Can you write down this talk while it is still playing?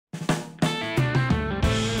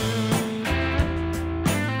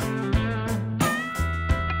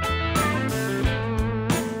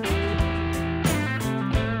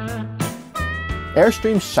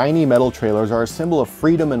Airstream's shiny metal trailers are a symbol of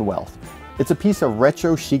freedom and wealth. It's a piece of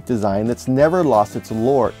retro chic design that's never lost its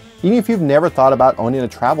allure. Even if you've never thought about owning a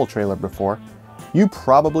travel trailer before, you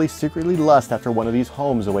probably secretly lust after one of these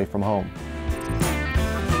homes away from home.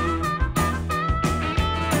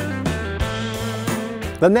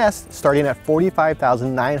 The Nest, starting at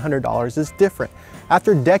 $45,900, is different.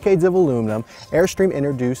 After decades of aluminum, Airstream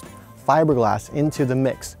introduced fiberglass into the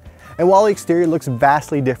mix. And while the exterior looks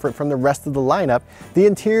vastly different from the rest of the lineup, the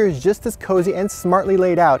interior is just as cozy and smartly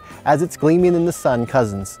laid out as its gleaming in the sun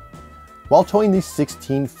cousins. While towing the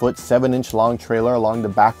 16-foot, 7-inch long trailer along the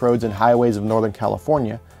back roads and highways of Northern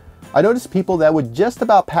California, I noticed people that would just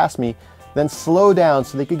about pass me, then slow down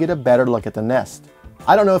so they could get a better look at the Nest.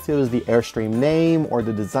 I don't know if it was the Airstream name or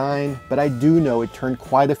the design, but I do know it turned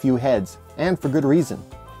quite a few heads, and for good reason.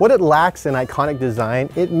 What it lacks in iconic design,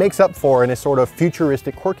 it makes up for in a sort of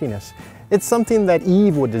futuristic quirkiness. It's something that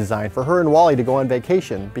Eve would design for her and Wally to go on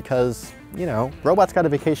vacation because, you know, robots got a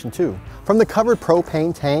vacation too. From the covered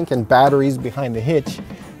propane tank and batteries behind the hitch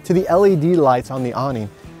to the LED lights on the awning,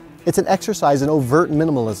 it's an exercise in overt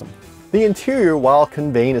minimalism. The interior, while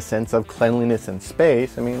conveying a sense of cleanliness and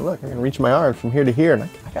space, I mean, look, I can reach my arms from here to here, and I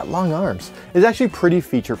got long arms. It's actually pretty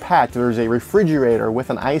feature-packed. There's a refrigerator with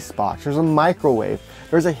an ice box, there's a microwave,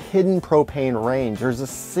 there's a hidden propane range, there's a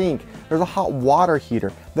sink, there's a hot water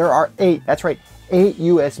heater. There are 8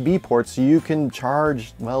 USB ports so you can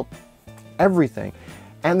charge, well, everything.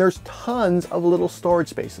 And there's tons of little storage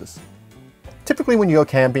spaces. Typically when you go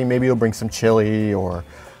camping, maybe you'll bring some chili or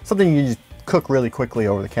something you just cook really quickly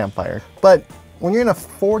over the campfire. But when you're in a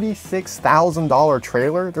 $46,000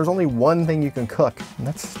 trailer, there's only one thing you can cook, and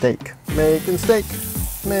that's steak. Making steak,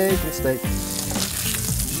 making steak.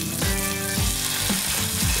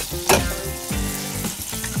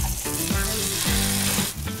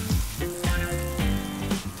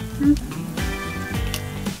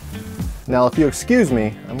 Now, if you excuse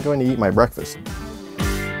me, I'm going to eat my breakfast.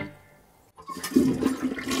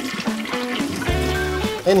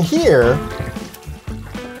 And here,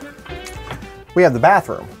 we have the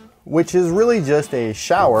bathroom, which is really just a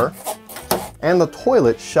shower and the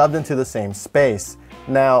toilet shoved into the same space.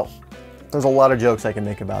 Now, there's a lot of jokes I can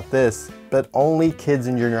make about this, but only kids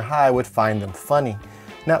in junior high would find them funny.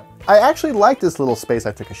 Now, I actually like this little space.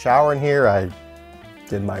 I took a shower in here, I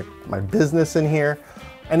did my business in here,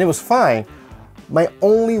 and it was fine. My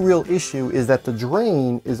only real issue is that the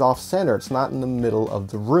drain is off center. It's not in the middle of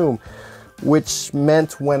the room, which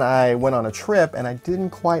meant when I went on a trip and I didn't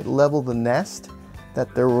quite level the Nest,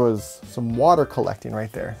 that there was some water collecting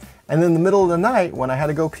right there. And in the middle of the night, when I had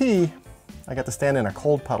to go pee, I got to stand in a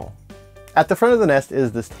cold puddle. At the front of the Nest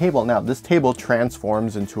is this table. Now, this table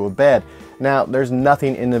transforms into a bed. Now, there's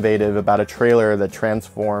nothing innovative about a trailer that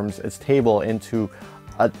transforms its table into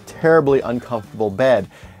a terribly uncomfortable bed.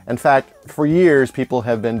 In fact, for years, people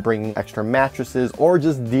have been bringing extra mattresses or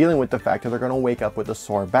just dealing with the fact that they're going to wake up with a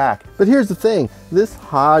sore back. But here's the thing, this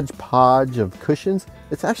hodgepodge of cushions,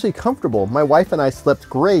 it's actually comfortable. My wife and I slept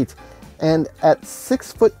great, and at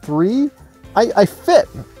 6'3", I fit.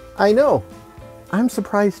 I know, I'm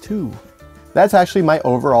surprised too. That's actually my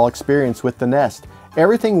overall experience with the Nest.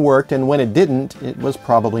 Everything worked, and when it didn't, it was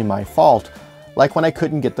probably my fault. Like when I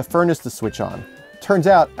couldn't get the furnace to switch on. Turns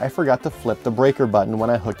out I forgot to flip the breaker button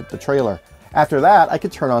when I hooked up the trailer. After that, I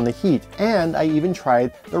could turn on the heat, and I even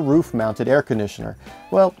tried the roof-mounted air conditioner.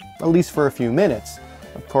 Well, at least for a few minutes.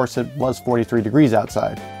 Of course, it was 43 degrees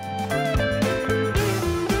outside.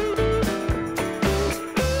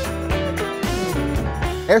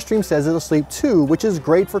 Airstream says it'll sleep too, which is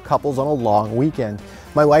great for couples on a long weekend.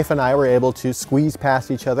 My wife and I were able to squeeze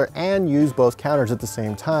past each other and use both counters at the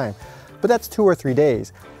same time. But that's 2 or 3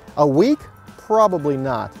 days. A week? Probably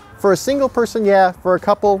not. For a single person, yeah. For a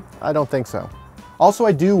couple, I don't think so. Also,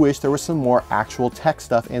 I do wish there was some more actual tech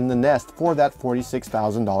stuff in the Nest for that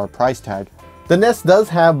 $46,000 price tag. The Nest does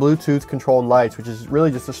have Bluetooth controlled lights, which is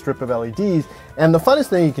really just a strip of LEDs. And the funnest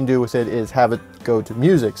thing you can do with it is have it go to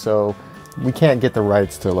music. So we can't get the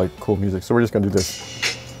rights to like cool music. So we're just gonna do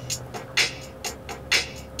this.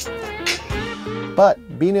 But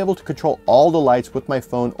being able to control all the lights with my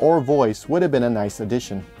phone or voice would have been a nice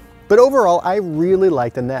addition. But overall, I really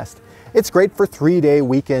like the Nest. It's great for 3-day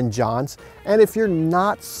weekend jaunts, and if you're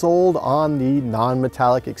not sold on the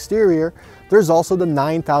non-metallic exterior, there's also the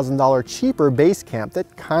 $9,000 cheaper base camp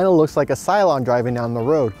that kind of looks like a Cylon driving down the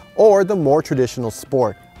road, or the more traditional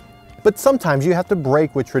Sport. But sometimes you have to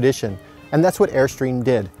break with tradition, and that's what Airstream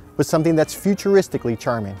did, with something that's futuristically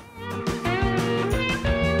charming.